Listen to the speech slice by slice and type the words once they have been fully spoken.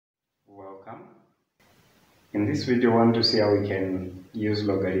welcome. In this video, I want to see how we can use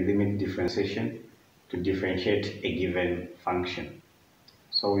logarithmic differentiation to differentiate a given function.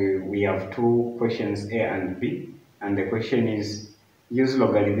 So we have two questions, A and B, and the question is, use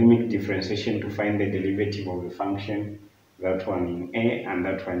logarithmic differentiation to find the derivative of the function, that one in A and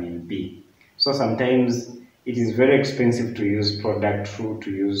that one in B. So sometimes it is very expensive to use product rule,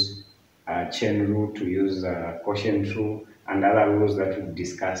 to use chain rule, to use quotient rule, and other rules that we've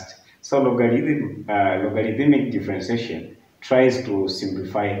discussed. So logarithmic differentiation tries to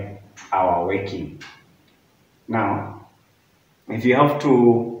simplify our working. Now, if you have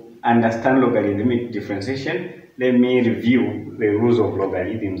to understand logarithmic differentiation, let me review the rules of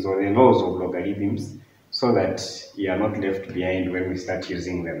logarithms or the laws of logarithms so that you are not left behind when we start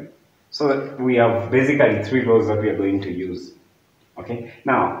using them. So we have basically three laws that we are going to use. Okay.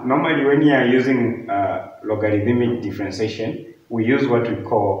 Now, normally when you are using logarithmic differentiation, we use what we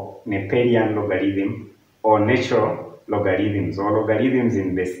call Neperian logarithm or natural logarithms or logarithms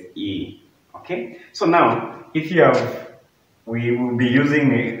in base E. Okay. So now, if you have, we will be using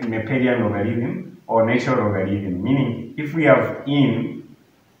Neperian logarithm or natural logarithm, meaning if we have in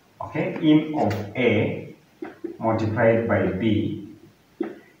of A multiplied by B,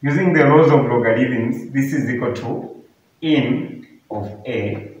 using the laws of logarithms, this is equal to in of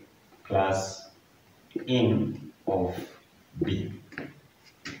A plus in of B.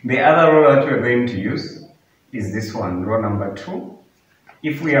 The other law that we are going to use is this one, law number 2.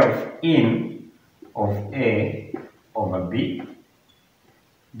 If we have in of A over B,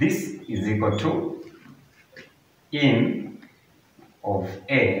 this is equal to in of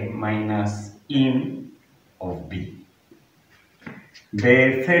A minus in of B.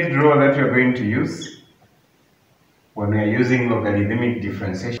 The third law that we are going to use when we are using logarithmic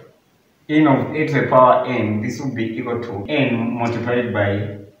differentiation, in of A to the power n, this will be equal to n multiplied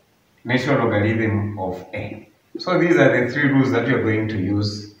by natural logarithm of A. So these are the three rules that we are going to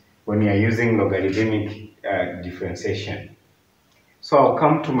use when we are using logarithmic differentiation. So I'll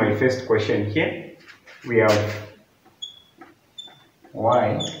come to my first question here. We have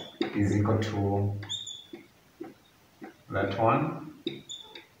y is equal to that one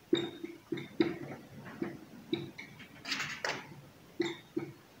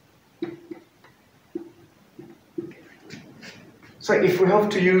So if we have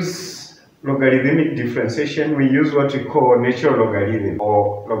to use logarithmic differentiation, we use what we call natural logarithm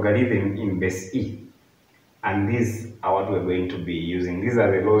or logarithm in base E. And these are what we're going to be using. These are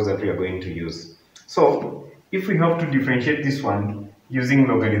the laws that we are going to use. So if we have to differentiate this one using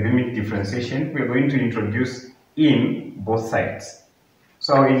logarithmic differentiation, we're going to introduce in both sides.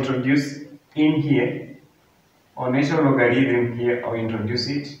 So I'll introduce in here, or natural logarithm here, I'll introduce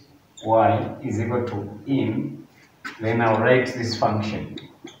it, y is equal to in. Then I'll write this function.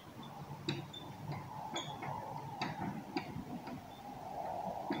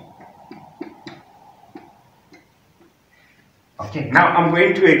 Okay, now I'm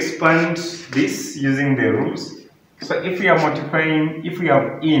going to expand this using the rules. So if we are multiplying, if we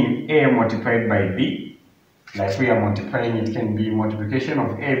have in A multiplied by B, like we are multiplying, it can be multiplication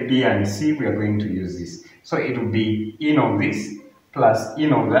of A, B, and C, we are going to use this. So it will be in of this plus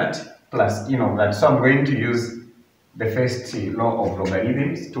in of that plus in of that. So I'm going to use the first law of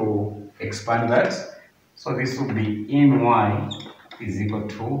logarithms to expand that. So this will be in y is equal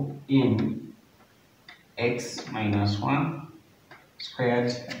to in x minus 1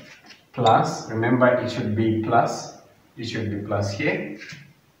 squared plus, remember it should be plus here,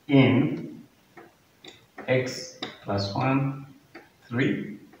 in x plus 1,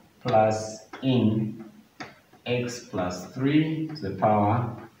 3 plus in x plus 3 to the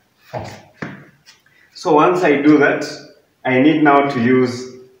power 4. So once I do that, I need now to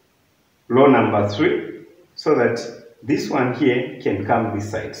use law number 3 so that this one here can come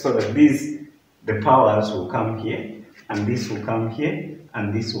this side. So that the powers will come here, and this will come here,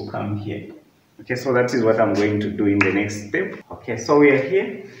 and this will come here. Okay, so that is what I'm going to do in the next step. Okay, so we are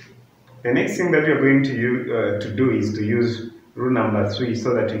here. The next thing that we are going to do is to use rule number 3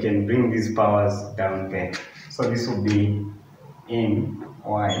 so that we can bring these powers down there. So this will be in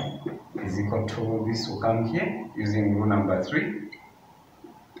y is equal to, this will come here using rule number 3,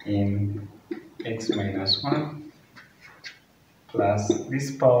 in x minus 1 plus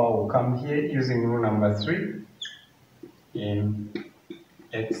this power will come here using rule number 3, in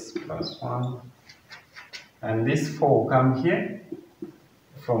x plus 1, and this 4 will come here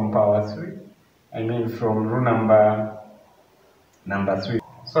from power 3, from rule number 3.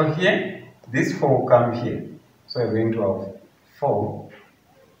 So here, this 4 will come here. So we're going to have 4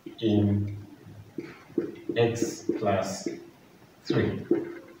 in x plus 3.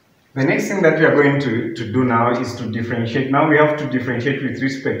 The next thing that we are going to do now is to differentiate. Now we have to differentiate with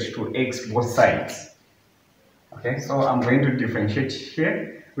respect to x both sides. Okay, so I'm going to differentiate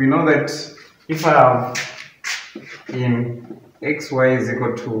here. We know that if I have in xy is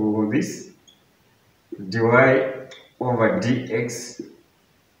equal to this, dy over dx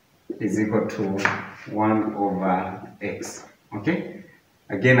is equal to 1 over x. Okay,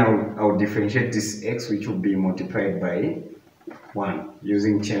 again I'll differentiate this x, which will be multiplied by 1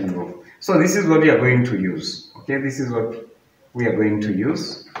 using chain rule. So this is what we are going to use. Okay, this is what we are going to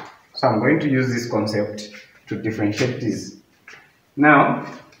use. So I'm going to use this concept to differentiate this. Now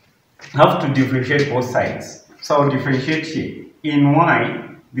I have to differentiate both sides. So I'll differentiate here. In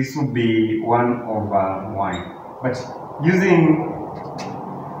y, this will be 1 over y. But using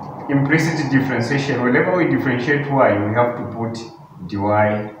implicit differentiation, whenever we differentiate y, we have to put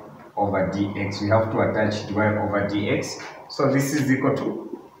dy over dx. We have to attach dy over dx. So this is equal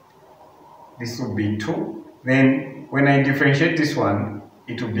to, this will be 2. Then when I differentiate this one,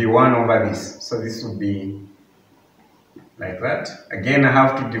 it will be 1 over this. So this will be like that. Again, I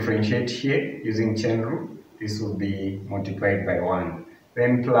have to differentiate here using chain rule. This will be multiplied by 1.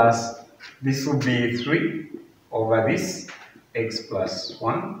 Then plus, this will be 3 over this, x plus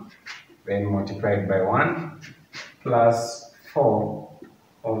 1. Then multiplied by 1, plus 4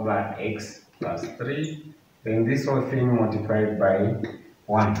 over x plus 3. Then this whole thing multiplied by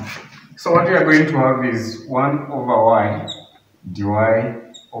 1. So what we are going to have is 1 over y dy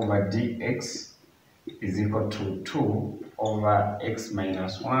over dx is equal to 2 over x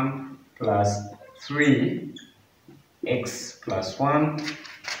minus 1 plus 3 x plus 1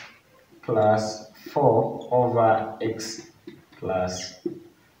 plus 4 over x plus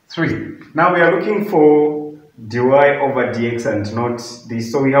 3. Now we are looking for dy over dx and not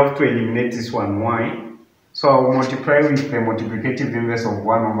this, so we have to eliminate this one, y. So I'll multiply with the multiplicative inverse of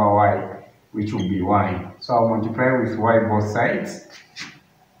 1 over y, which will be y. So I'll multiply with y both sides.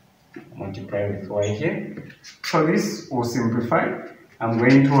 Multiply with y here. So this will simplify. I'm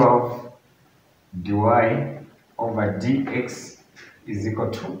going to have dy over dx is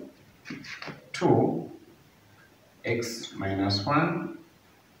equal to 2 x minus 1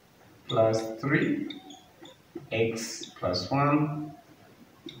 plus 3 x plus 1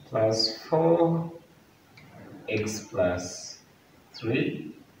 plus 4 x plus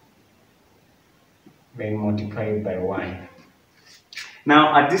 3, then multiplied by y.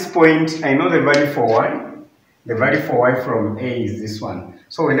 Now at this point, I know the value for y. The value for y from a is this one.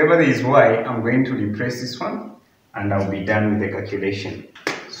 So whenever there is y, I'm going to replace this one and I'll be done with the calculation.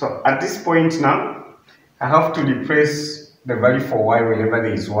 So at this point now, I have to replace the value for y whenever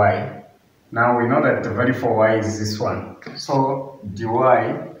there is y. Now we know that the value for y is this one. So dy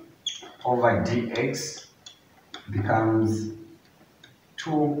over dx becomes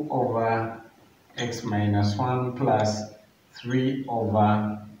 2 over x minus 1 plus 3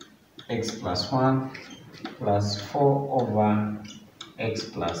 over x plus 1 plus 4 over x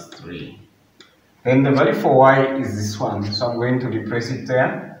plus 3. Then the value for y is this one, so I'm going to replace it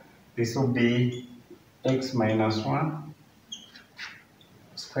there. This will be x minus 1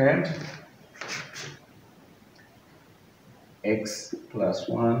 squared, x plus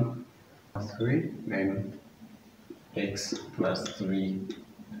 1 plus 3, then x plus 3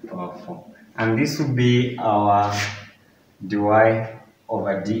 power 4. And this will be our dy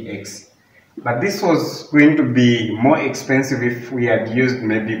over dx. But this was going to be more expensive if we had used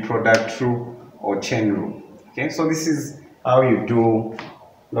maybe product rule or chain rule. Okay, so this is how you do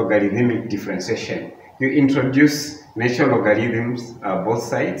logarithmic differentiation. You introduce natural logarithms both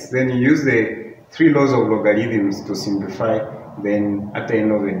sides, then you use the 3 laws of logarithms to simplify, then at the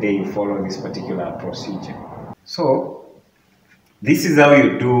end of the day you follow this particular procedure. So this is how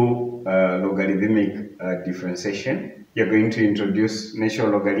you do logarithmic differentiation. You're going to introduce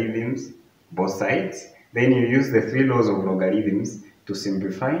natural logarithms both sides, then you use the 3 laws of logarithms to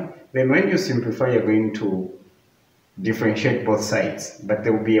simplify. Then when you simplify, you're going to differentiate both sides, but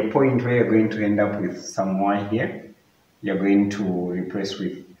there will be a point where you're going to end up with some y here. You're going to replace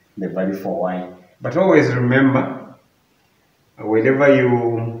with the value for y. But always remember, whenever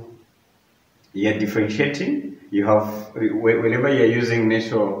you're differentiating, you have, whenever you're using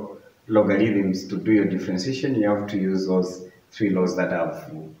natural logarithms to do your differentiation, you have to use those 3 laws that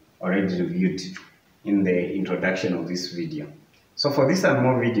I've already reviewed in the introduction of this video. So for this and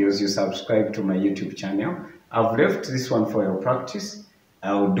more videos, you subscribe to my YouTube channel. I've left this one for your practice.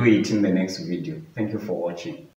 I'll do it in the next video. Thank you for watching.